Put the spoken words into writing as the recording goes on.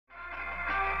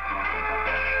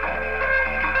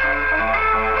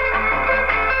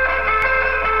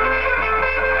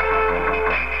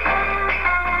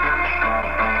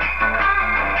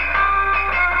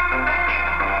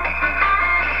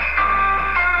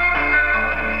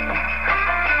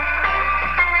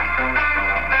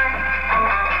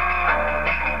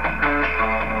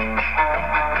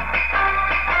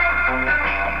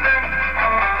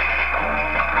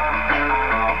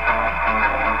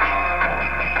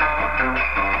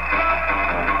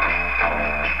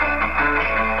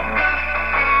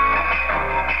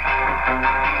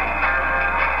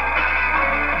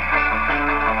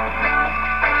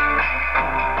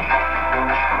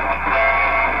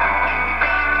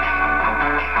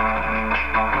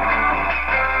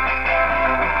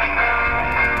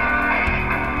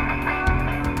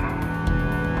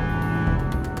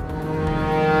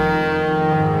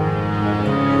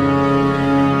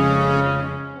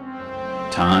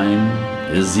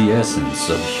Time is the essence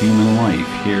of human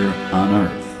life here on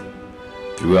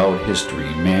earth. Throughout history,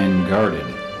 man guarded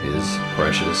his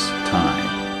precious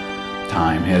time.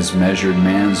 Time has measured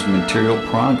man's material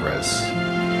progress,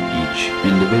 each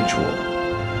individual,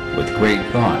 with great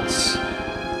thoughts,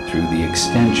 through the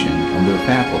extension of their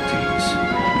faculties,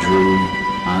 drew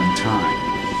on time.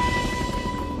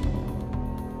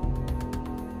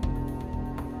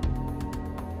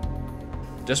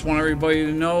 Just want everybody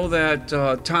to know that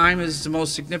time is the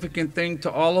most significant thing to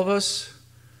all of us,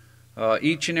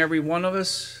 each and every one of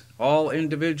us, all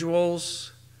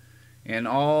individuals, and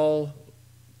all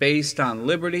based on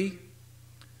liberty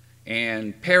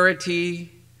and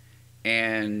parity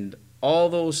and all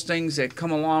those things that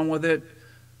come along with it,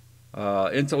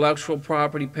 intellectual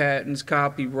property patents,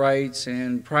 copyrights,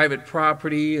 and private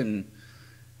property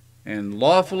and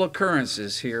lawful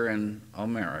occurrences here in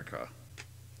America.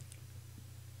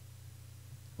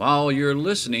 While you're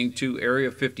listening to Area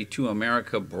 52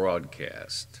 America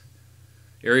broadcast.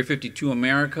 Area 52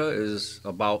 America is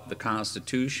about the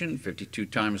Constitution. 52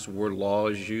 times the word law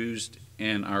is used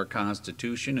in our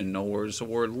Constitution, and nowhere is the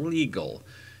word legal.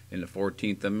 In the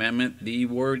 14th Amendment, the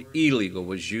word illegal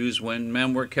was used when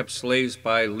men were kept slaves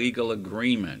by legal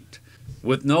agreement,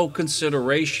 with no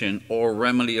consideration or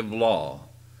remedy of law.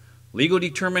 Legal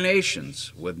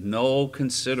determinations with no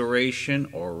consideration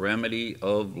or remedy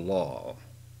of law.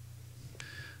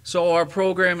 So our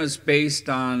program is based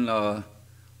on the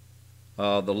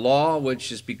law, which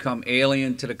has become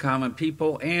alien to the common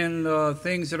people, and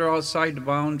things that are outside the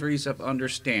boundaries of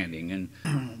understanding. And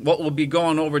what we'll be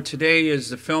going over today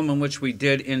is the film in which we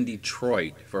did in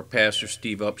Detroit for Pastor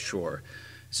Steve Upshur.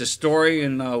 It's a story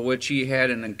in which he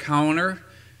had an encounter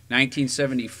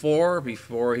 1974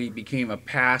 before he became a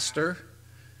pastor.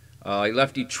 He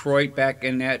left Detroit back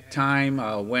in that time,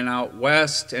 went out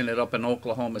west, ended up in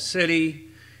Oklahoma City,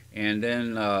 and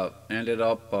then ended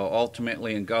up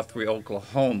ultimately in Guthrie,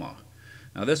 Oklahoma.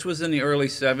 Now this was in the early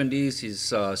 70s.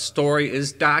 His story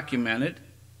is documented,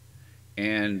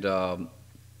 and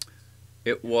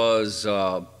it was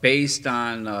based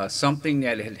on something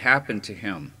that had happened to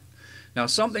him. Now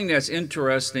something that's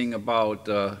interesting about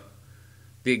the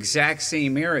exact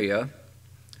same area,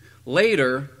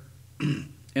 later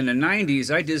in the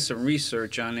 90s I did some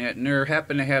research on that, and there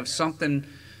happened to have something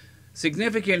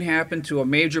significant happened to a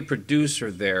major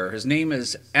producer there. His name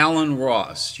is Alan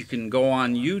Ross. You can go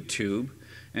on YouTube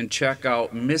and check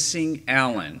out Missing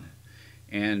Alan.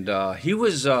 And he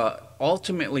was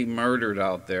ultimately murdered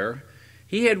out there.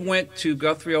 He had went to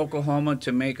Guthrie, Oklahoma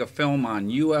to make a film on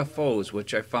UFOs,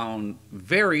 which I found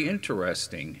very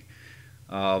interesting.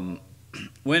 When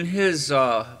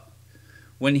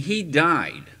he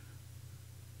died,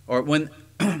 or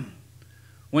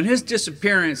when his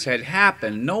disappearance had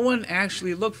happened, no one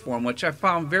actually looked for him, which I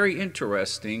found very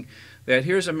interesting, that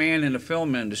here's a man in the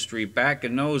film industry back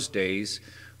in those days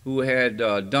who had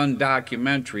done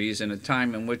documentaries in a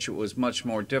time in which it was much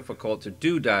more difficult to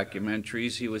do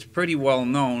documentaries. He was pretty well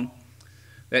known,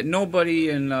 that nobody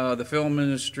in the film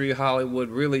industry, Hollywood,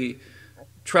 really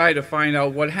tried to find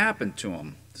out what happened to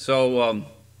him. So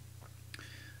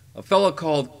a fellow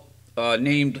called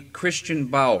named Christian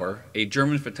Bauer, a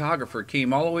German photographer,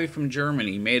 came all the way from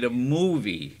Germany, made a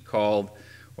movie called,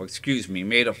 or excuse me,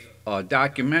 made a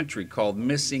documentary called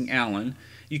Missing Alan.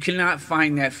 You cannot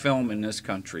find that film in this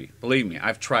country. Believe me,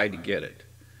 I've tried to get it.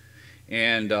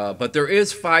 And but there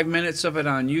is 5 minutes of it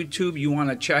on YouTube. You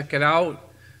want to check it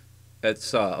out.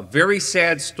 It's a very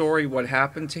sad story what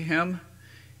happened to him,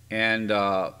 and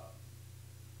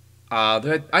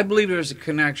I believe there's a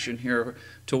connection here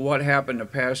to what happened to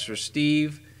Pastor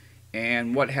Steve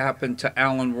and what happened to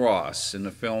Alan Ross in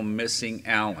the film Missing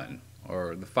Alan,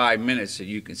 or the 5 minutes that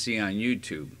you can see on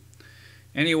YouTube.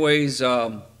 Anyways,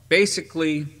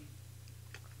 basically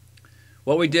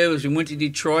what we did was we went to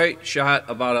Detroit, shot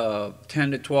about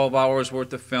 10 to 12 hours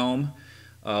worth of film.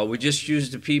 We just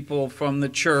used the people from the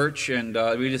church, and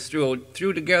we just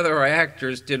threw together our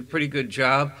actors, did a pretty good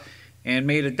job, and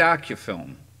made a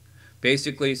docufilm.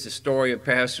 Basically, it's the story of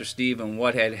Pastor Steve and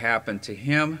what had happened to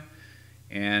him.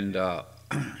 And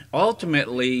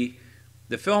ultimately,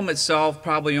 the film itself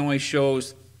probably only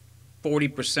shows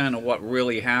 40% of what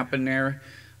really happened there.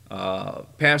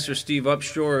 Pastor Steve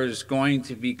Upshur is going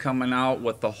to be coming out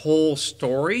with the whole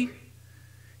story.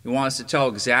 He wants to tell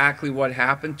exactly what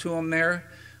happened to him there.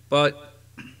 But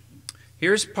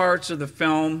here's parts of the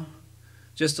film,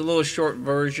 just a little short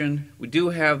version. We do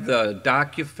have the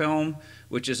docufilm,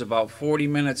 which is about 40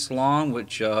 minutes long,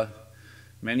 which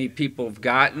many people have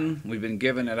gotten. We've been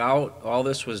giving it out. All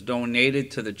this was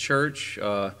donated to the church.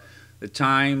 the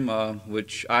time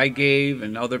which I gave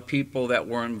and other people that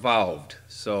were involved.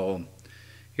 So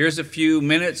here's a few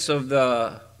minutes of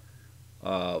the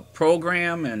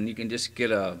program, and you can just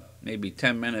get maybe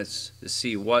 10 minutes to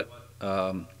see what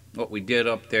we did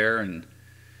up there, and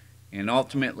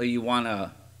ultimately you want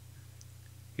to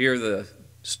hear the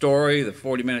story, the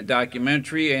 40-minute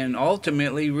documentary, and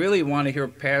ultimately really want to hear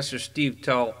Pastor Steve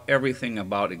tell everything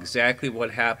about exactly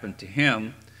what happened to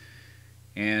him.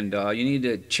 And you need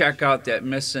to check out that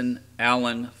Missing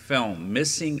Alan film,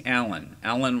 Missing Alan,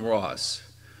 Alan Ross.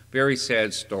 Very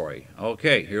sad story.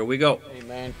 Okay, here we go. Hey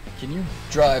man, can you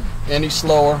drive any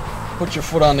slower? Put your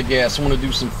foot on the gas. I want to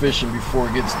do some fishing before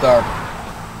it gets dark.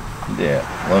 Yeah,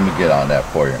 let me get on that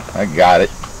for you. I got it.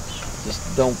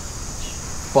 Just don't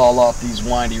fall off these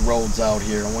windy roads out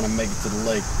here. I want to make it to the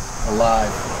lake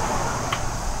alive.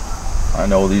 I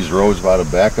know these roads by the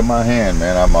back of my hand,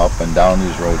 man. I'm up and down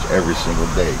these roads every single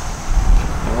day.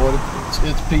 You know what?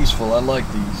 It's peaceful. I like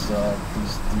these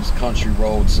country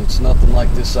roads. It's nothing like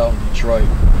this out in Detroit. You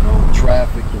know,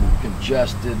 traffic and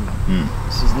congested.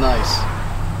 This is nice.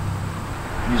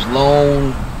 These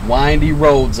lone, windy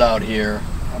roads out here.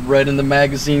 I've read in the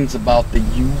magazines about the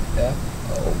UFOs.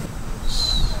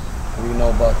 What do you know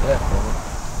about that, brother?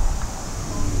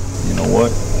 You know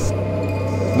what?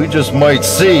 We just might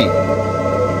see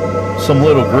some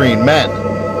little green men.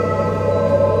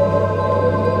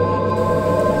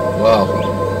 Wow.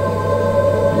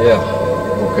 Yeah,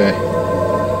 okay.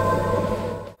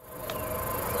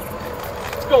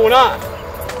 What's going on?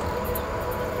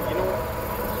 You know what?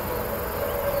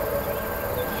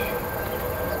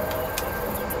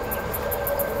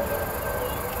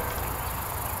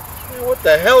 Man, what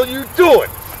the hell are you doing?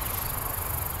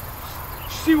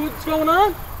 See what's going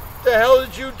on? What the hell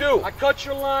did you do? I cut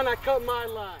your line, I cut my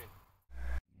line.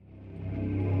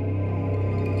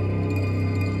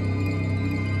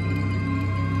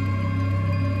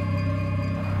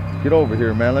 Get over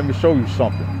here, man. Let me show you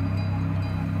something.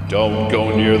 Don't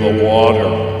go near the water.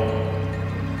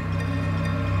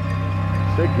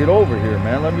 Say, get over here,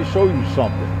 man. Let me show you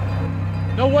something.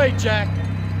 No way, Jack.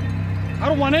 I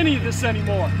don't want any of this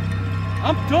anymore.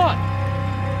 I'm done.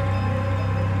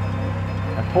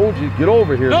 I told you, get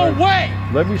over here. No way!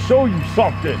 Let me show you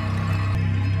something.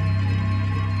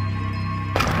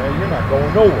 Man, you're not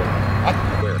going nowhere.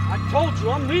 I told you,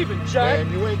 I'm leaving, Jack.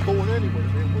 Man, you ain't going anywhere,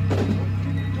 man. What the fuck are you doing?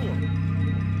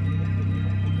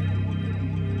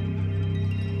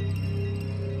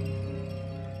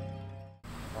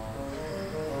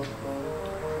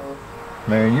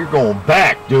 Man, you're going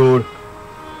back, dude.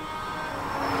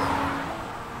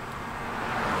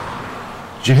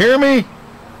 Did you hear me?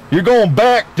 You're going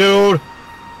back, dude.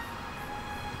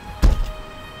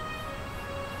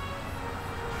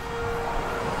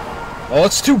 Oh,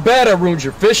 it's too bad I ruined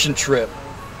your fishing trip.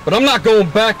 But I'm not going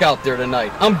back out there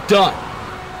tonight. I'm done.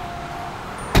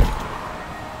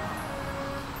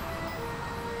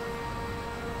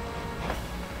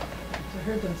 I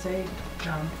heard them say at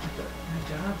my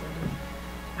job that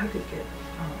I could get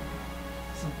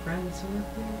some friends who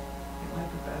work there. It might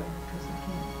be better because I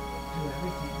can't do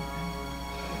everything.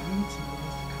 I need somebody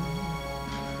else to come in.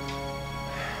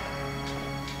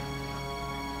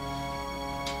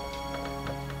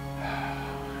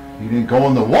 You didn't go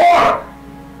in the water!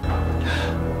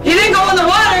 You didn't go in the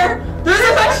water! There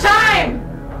isn't much time!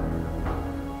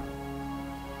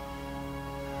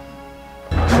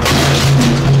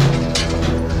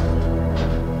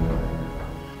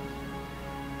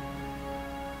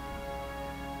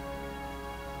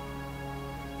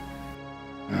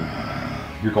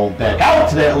 You're going back out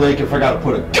to that lake if I gotta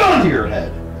put a gun to your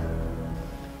head.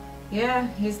 Yeah,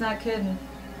 he's not kidding.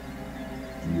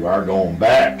 You are going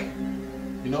back.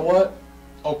 You know what?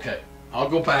 Okay, I'll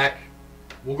go back.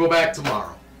 We'll go back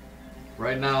tomorrow.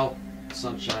 Right now,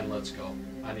 sunshine, let's go.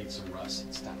 I need some rest.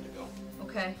 It's time to go.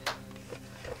 Okay.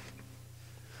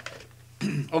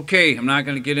 Okay, I'm not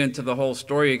going to get into the whole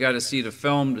story. You got to see the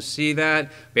film to see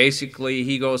that. Basically,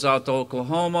 he goes out to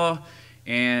Oklahoma,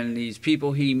 and these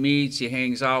people he meets, he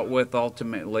hangs out with,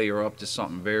 ultimately are up to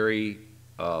something very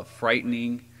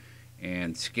frightening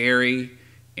and scary,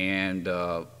 and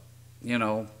you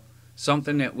know,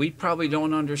 something that we probably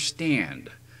don't understand.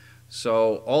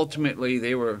 So ultimately,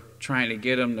 they were trying to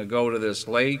get him to go to this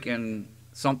lake, and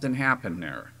something happened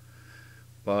there.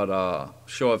 But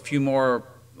show a few more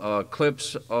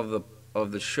clips of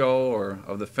the show or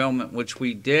of the film which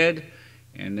we did,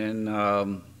 and then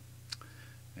I'm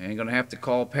going to have to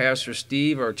call Pastor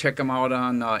Steve or check him out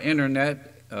on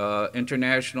internet,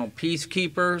 International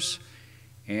Peacekeepers,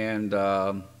 and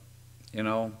you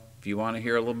know, if you want to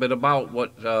hear a little bit about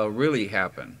what really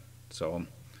happened. So,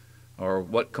 or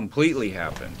what completely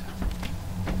happened.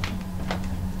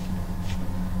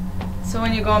 So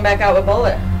when you going back out with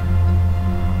Bullet?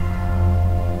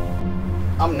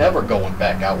 I'm never going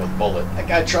back out with Bullet. That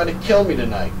guy tried to kill me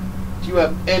tonight. Do you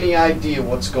have any idea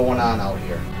what's going on out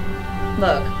here?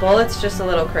 Look, Bullet's just a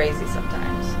little crazy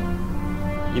sometimes.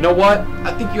 You know what?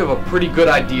 I think you have a pretty good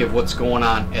idea of what's going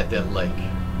on at that lake.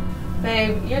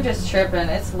 Babe, you're just tripping.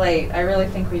 It's late. I really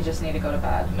think we just need to go to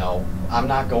bed. No, I'm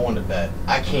not going to bed.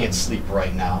 I can't sleep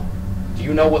right now. Do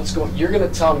you know what's going? You're gonna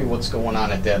tell me what's going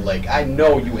on at that lake. I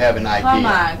know you have an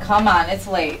idea. Come on. It's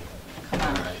late. Come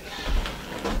on. All right.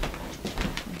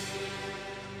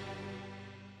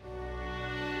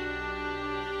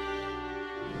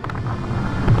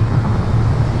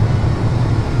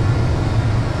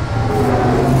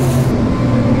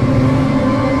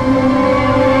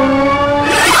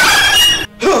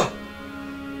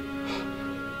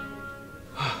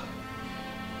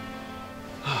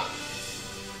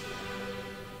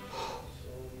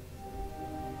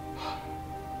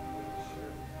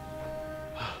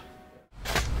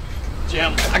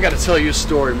 Jim, I gotta tell you a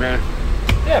story, man.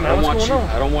 Yeah, man, what's going on?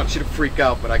 I don't want you to freak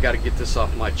out, but I gotta get this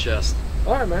off my chest.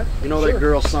 All right, man. You know that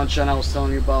girl, Sunshine, I was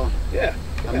telling you about? Yeah.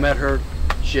 I met her.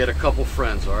 She had a couple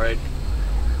friends, all right?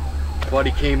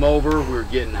 Buddy came over, we were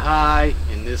getting high,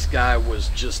 and this guy was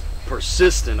just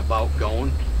persistent about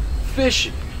going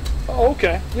fishing. Oh,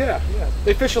 okay. Yeah.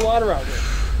 They fish a lot around here.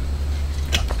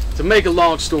 To make a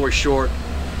long story short,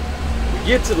 we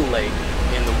get to the lake,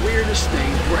 and the weirdest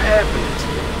things were happening to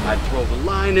me. I'd throw the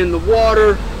line in the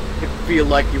water, it'd feel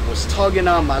like it was tugging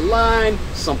on my line,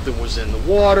 something was in the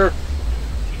water.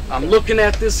 I'm looking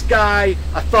at this guy,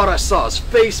 I thought I saw his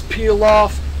face peel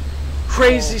off.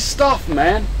 Crazy stuff,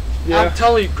 man. Yeah. I'm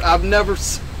telling you, I'm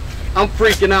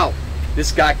freaking out.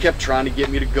 This guy kept trying to get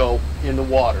me to go in the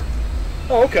water.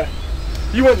 Oh, okay.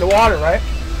 You went in the water, right?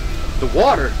 The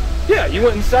water? Yeah, you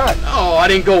went inside. Oh, I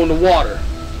didn't go in the water.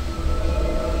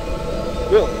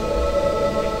 Really?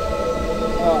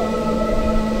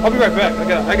 I'll be right back.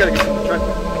 I gotta get to the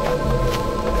tractor.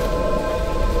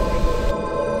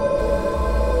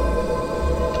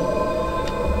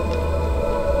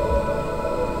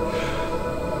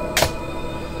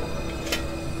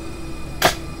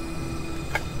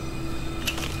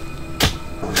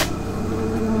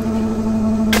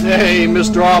 Hey,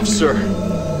 Mr. Officer.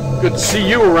 Good to see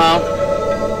you around.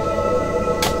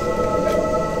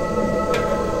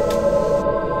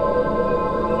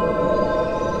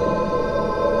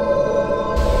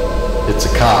 It's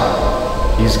a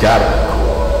cop. He's got it.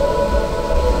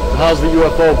 How's the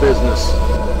UFO business?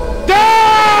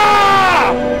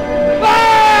 Ah!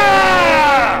 Ah!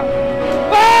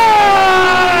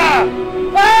 Ah!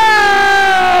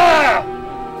 Ah!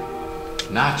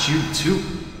 Not you too.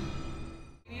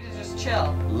 You need to just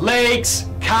chill. Lakes,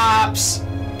 cops,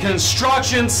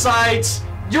 construction sites.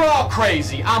 You're all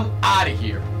crazy. I'm out of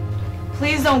here.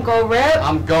 Please don't go, Rip.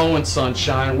 I'm going,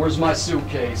 Sunshine. Where's my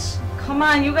suitcase? Come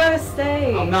on, you gotta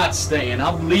stay. I'm not staying.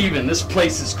 I'm leaving. This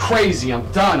place is crazy. I'm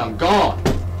done. I'm gone.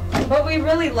 But we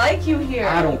really like you here.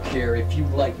 I don't care if you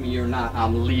like me or not.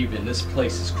 I'm leaving. This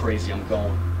place is crazy. I'm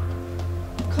going.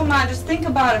 Come on, just think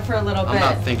about it for a little bit. I'm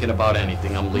not thinking about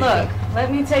anything. I'm leaving. Look, let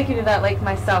me take you to that lake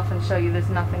myself and show you there's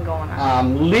nothing going on.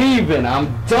 I'm leaving.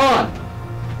 I'm done.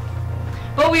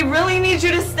 But we really need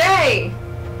you to stay.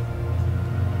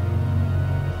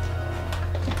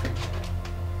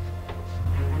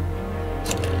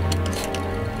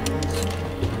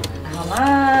 Come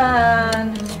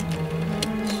on.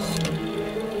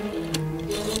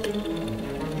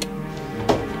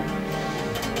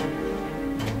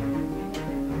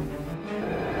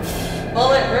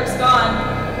 Bullet, Rip's gone.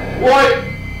 What?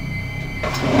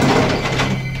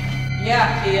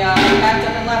 Yeah, he packed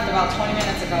up and left about 20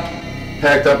 minutes ago.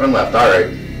 Packed up and left. All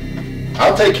right.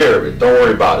 I'll take care of it. Don't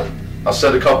worry about it. I'll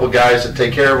send a couple guys to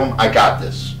take care of him. I got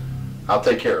this. I'll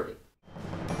take care of it.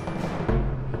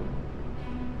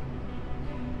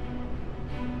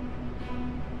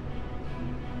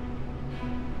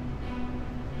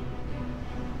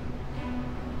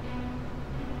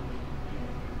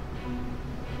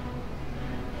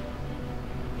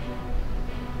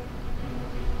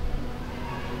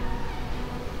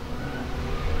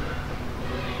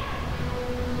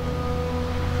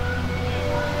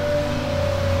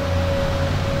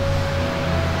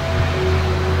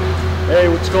 Hey,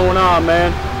 what's going on,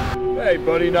 man? Hey,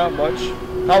 buddy, not much.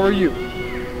 How are you?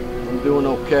 I'm doing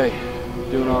okay.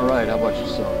 Doing all right. How about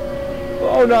yourself?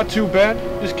 Oh, not too bad.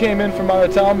 Just came in from out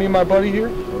of town, me and my buddy here.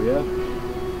 Oh, yeah?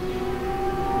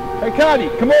 Hey, Connie,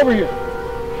 come over here.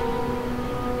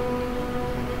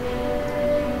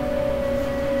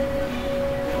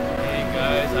 Hey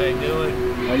guys, How you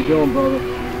doing? How you doing, brother?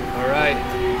 All right.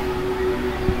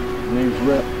 My name's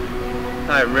Rip.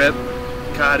 Hi, Rip.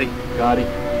 Cotty. Gotti.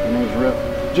 My name's Rip.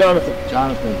 Jonathan.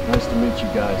 Jonathan, nice to meet you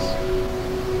guys.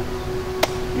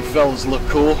 You fellas look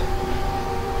cool.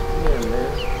 Yeah,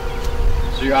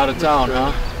 man. So you're out of town,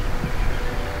 huh?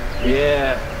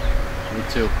 Yeah. Me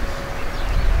too.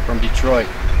 From Detroit.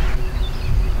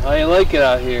 How you like it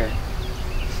out here?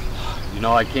 You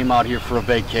know, I came out here for a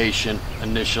vacation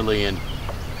initially and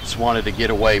just wanted to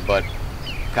get away, but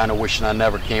kind of wishing I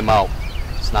never came out.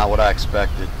 It's not what I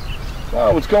expected.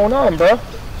 Oh, what's going on, bro?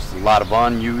 Just a lot of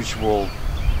unusual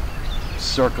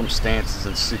circumstances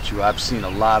and situations. I've seen a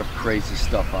lot of crazy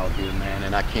stuff out here, man,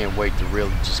 and I can't wait to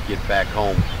really just get back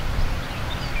home.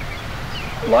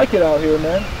 I like it out here,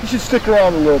 man. You should stick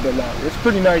around a little bit longer. It's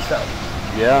pretty nice out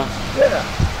here. Yeah? Yeah.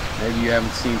 Maybe you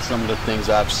haven't seen some of the things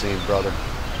I've seen, brother.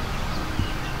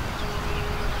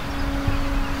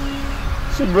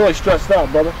 You seem really stressed out,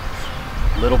 brother.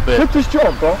 A little bit. Quit this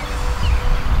joint, bro.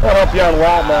 I'll help you out a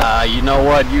lot, man. You know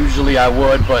what? Usually I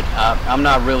would, but I'm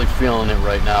not really feeling it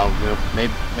right now. You know,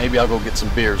 maybe I'll go get some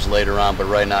beers later on, but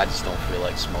right now I just don't feel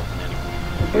like smoking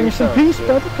anything. Bring you some peace,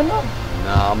 brother. Come on.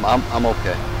 No, I'm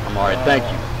okay. I'm all right. Thank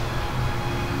you.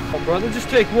 Oh, brother, just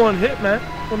take one hit, man.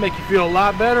 It'll make you feel a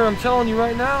lot better. I'm telling you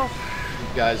right now.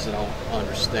 You guys don't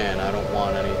understand. I don't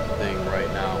want anything right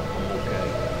now. I'm okay.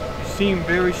 You seem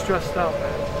very stressed out,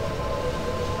 man.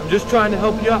 I'm just trying to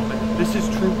help you out, man. This is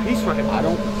true peace right here. I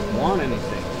don't want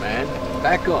anything, man.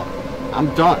 Back up.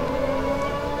 I'm done.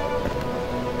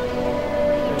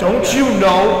 Don't you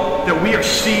know that we are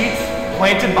seeds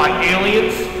planted by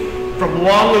aliens from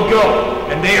long ago,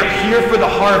 and they are here for the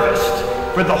harvest,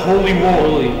 for the holy war?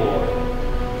 Holy war.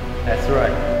 That's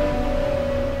right.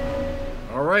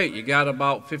 All right, you got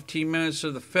about 15 minutes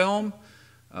of the film.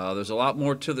 There's a lot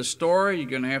more to the story. You're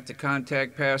going to have to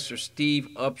contact Pastor Steve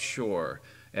Upshur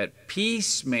at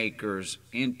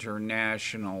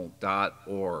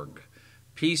peacemakersinternational.org.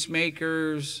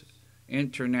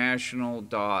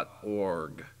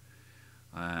 peacemakersinternational.org.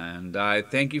 And I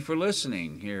thank you for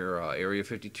listening here, Area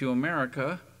 52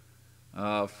 America.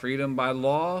 Freedom by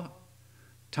law,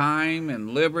 time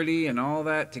and liberty and all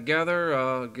that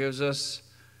together gives us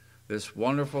this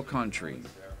wonderful country.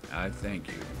 I thank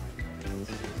you.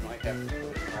 Might have to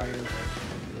put it higher.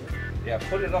 Yeah,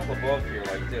 put it up above here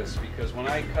like this, because when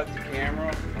I cut the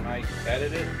camera, when I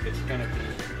edit it, it's gonna be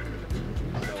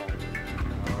so.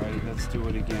 All right, let's do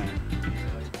it again.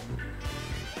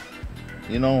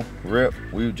 You know, Rip,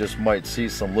 we just might see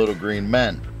some little green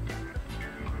men.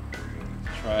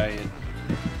 Try it.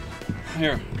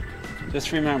 Here,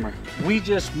 just remember, we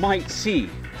just might see.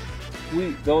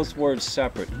 Those words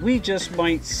separate. We just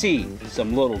might see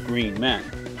some little green men.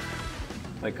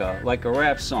 Like a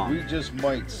rap song. We just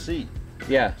might see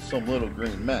some little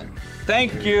green men.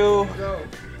 Thank you.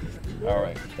 All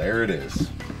right. There it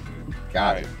is.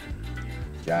 Got it.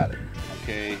 Got it.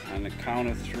 Okay, on the count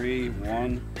of 3,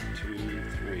 1, 2,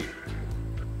 3.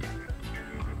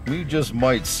 We just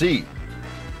might see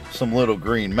some little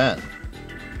green men.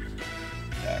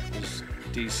 That was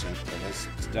decent, but let's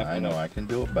step I know, I can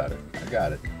do it better. I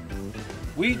got it.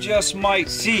 We just might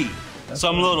see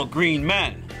some little green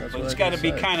men. That's But what it's I got to can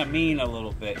be say. kind of mean a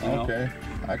little bit, you know? Okay.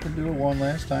 I can do it one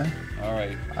last time. All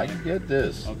right. I can get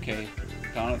this. Okay.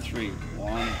 Count of 3.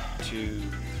 1, 2,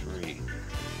 3.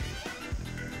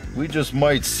 We just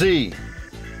might see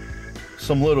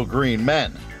some little green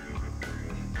men.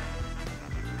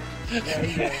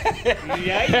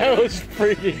 That was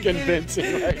pretty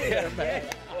convincing right there, man.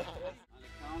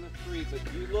 On the count of 3, but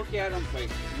you look at them.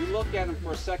 Wait. You look at them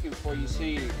for a second before you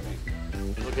say anything.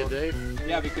 Look at Dave.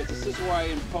 Yeah, because this is where I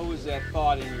impose that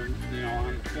thought in your,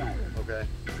 on the film. Okay.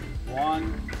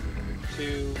 1,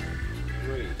 2,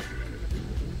 3.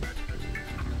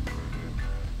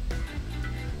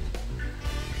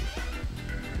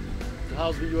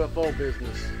 How's the UFO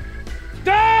business?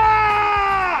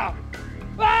 Ah!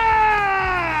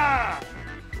 Ah!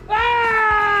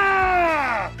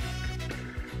 Ah!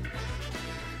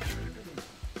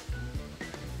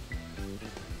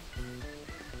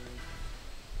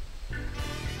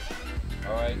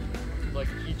 All right. Like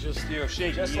he just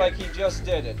Just like he just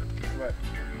did it. Right.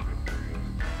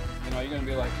 You're gonna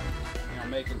be like,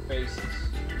 making faces.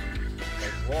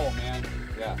 Like, whoa, man.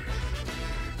 Yeah.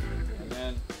 And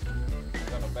then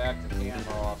you're gonna back the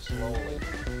camera off slowly.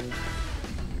 And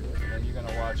then you're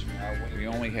gonna watch me. We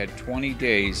only had 20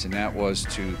 days, and that was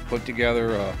to put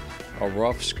together a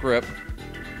rough script,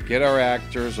 get our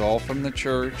actors all from the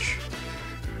church,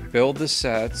 build the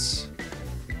sets,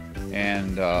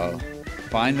 and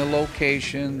find the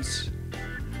locations,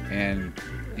 and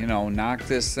you know, knock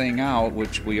this thing out,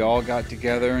 which we all got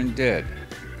together and did.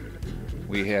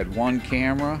 We had one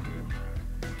camera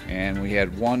and we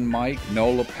had one mic,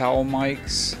 no lapel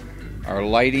mics. Our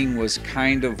lighting was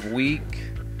kind of weak.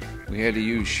 We had to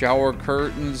use shower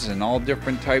curtains and all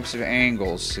different types of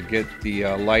angles to get the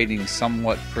lighting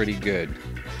somewhat pretty good.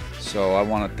 So I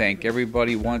want to thank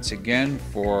everybody once again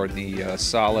for the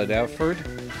solid effort,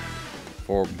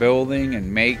 for building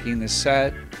and making the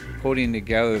set, putting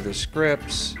together the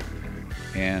scripts,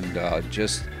 and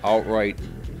just outright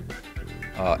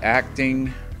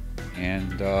acting,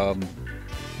 and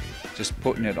just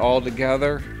putting it all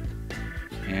together.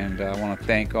 And I want to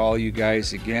thank all you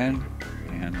guys again,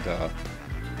 and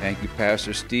thank you,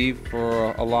 Pastor Steve,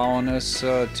 for allowing us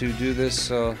to do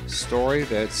this story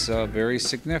that's very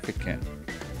significant.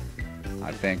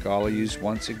 I thank all of you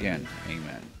once again.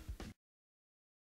 Amen.